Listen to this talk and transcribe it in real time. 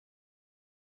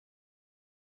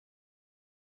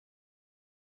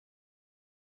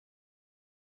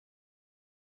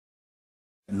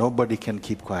Nobody can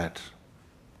keep quiet.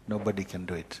 Nobody can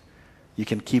do it. You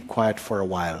can keep quiet for a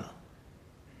while.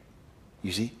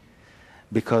 You see?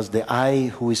 Because the I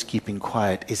who is keeping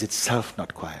quiet is itself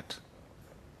not quiet.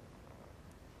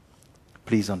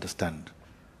 Please understand.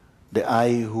 The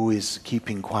I who is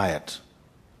keeping quiet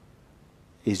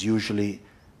is usually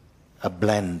a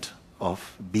blend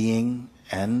of being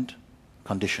and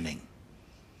conditioning.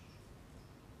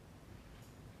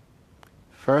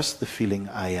 First, the feeling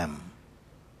I am,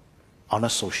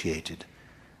 unassociated.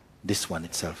 This one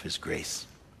itself is grace.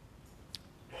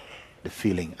 The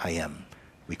feeling I am,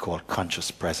 we call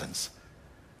conscious presence.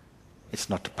 It's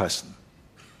not the person.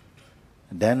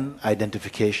 And then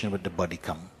identification with the body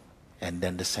come. And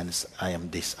then the sense, I am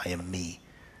this, I am me.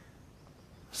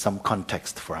 Some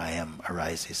context for I am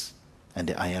arises. And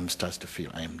the I am starts to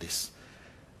feel, I am this.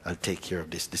 I'll take care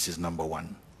of this. This is number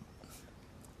one.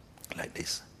 Like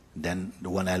this. Then the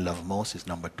one I love most is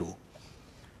number two.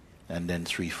 And then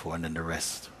 3, 4, and then the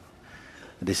rest.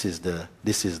 This is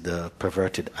the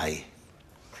perverted I.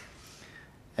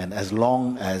 And as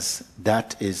long as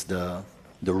that is the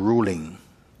ruling,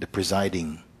 the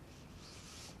presiding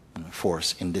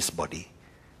force in this body,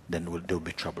 then there'll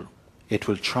be trouble. It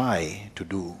will try to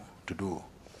do.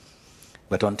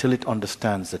 But until it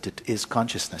understands that it is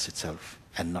consciousness itself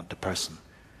and not the person,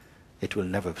 it will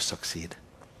never succeed.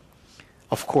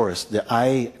 Of course, the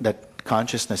I that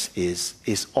consciousness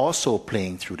is also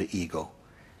playing through the ego.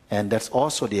 And that's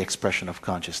also the expression of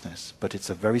consciousness. But it's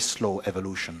a very slow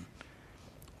evolution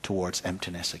towards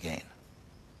emptiness again.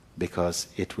 Because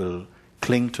it will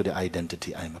cling to the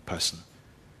identity, I'm a person.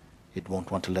 It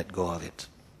won't want to let go of it.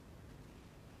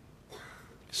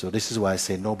 So this is why I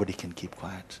say nobody can keep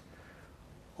quiet.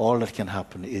 All that can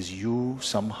happen is you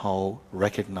somehow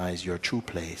recognize your true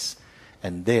place,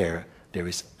 and there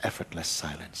is effortless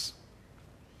silence.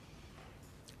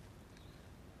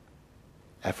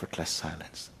 Effortless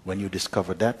silence. When you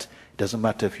discover that, it doesn't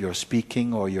matter if you're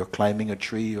speaking or you're climbing a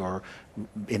tree or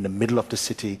in the middle of the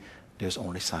city, there's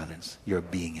only silence. Your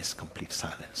being is complete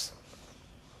silence.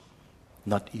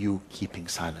 Not you keeping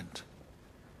silent.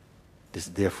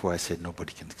 Therefore I said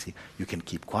nobody can see. You can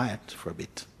keep quiet for a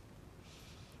bit.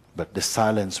 But the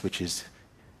silence which is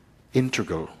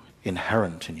integral,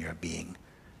 inherent in your being,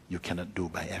 you cannot do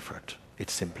by effort. It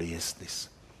simply is this.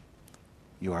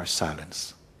 You are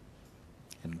silence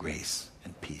and grace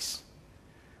and peace.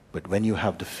 But when you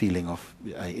have the feeling of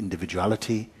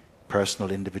individuality,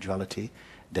 personal individuality,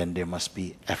 then there must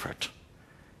be effort.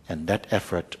 And that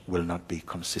effort will not be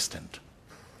consistent.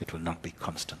 It will not be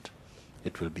constant.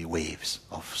 It will be waves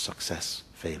of success,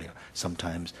 failure,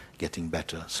 sometimes getting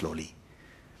better slowly.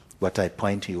 But I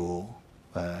point you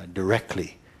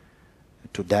directly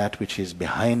to that which is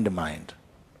behind the mind,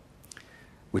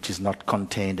 which is not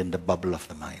contained in the bubble of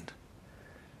the mind.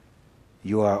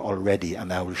 You are already,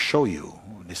 and I will show you,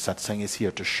 this satsang is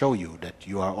here to show you that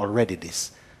you are already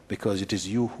this, because it is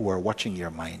you who are watching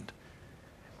your mind.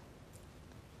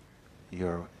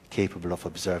 You're capable of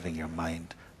observing your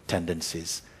mind,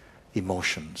 tendencies,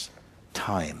 emotions,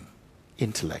 time,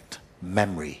 intellect,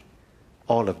 memory.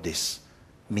 All of this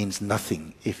means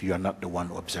nothing if you are not the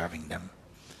one observing them.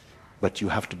 But you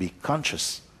have to be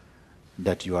conscious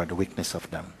that you are the witness of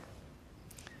them.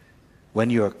 When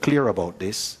you are clear about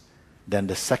this, then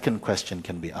the second question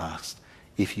can be asked,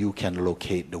 if you can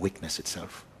locate the witness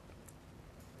itself.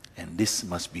 And this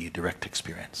must be direct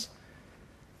experience.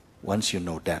 Once you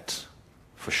know that,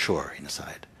 for sure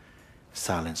inside,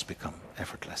 silence becomes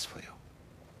effortless for you.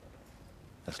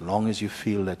 As long as you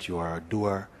feel that you are a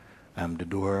doer, I'm the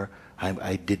doer,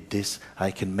 I did this, I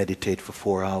can meditate for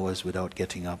 4 hours without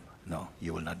getting up. No,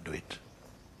 you will not do it.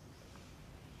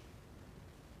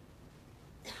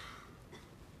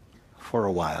 For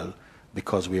a while,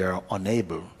 because we are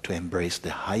unable to embrace the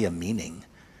higher meaning,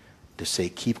 to say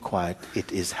keep quiet,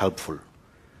 it is helpful.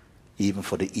 Even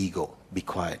for the ego, be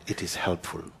quiet, it is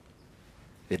helpful.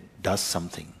 It does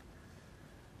something.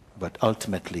 But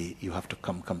ultimately, you have to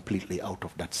come completely out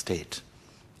of that state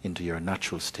into your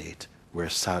natural state, where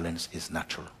silence is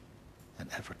natural and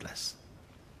effortless.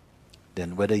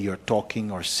 Then whether you're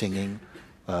talking or singing,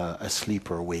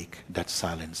 asleep or awake, that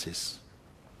silence is.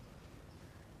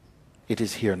 It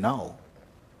is here now,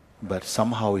 but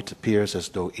somehow it appears as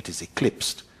though it is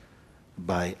eclipsed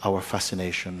by our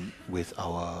fascination with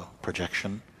our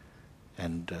projection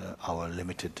and our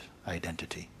limited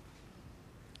identity.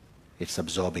 It's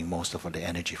absorbing most of the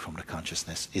energy from the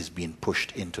consciousness, is being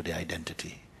pushed into the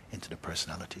identity, into the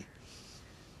personality.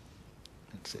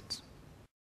 That's it.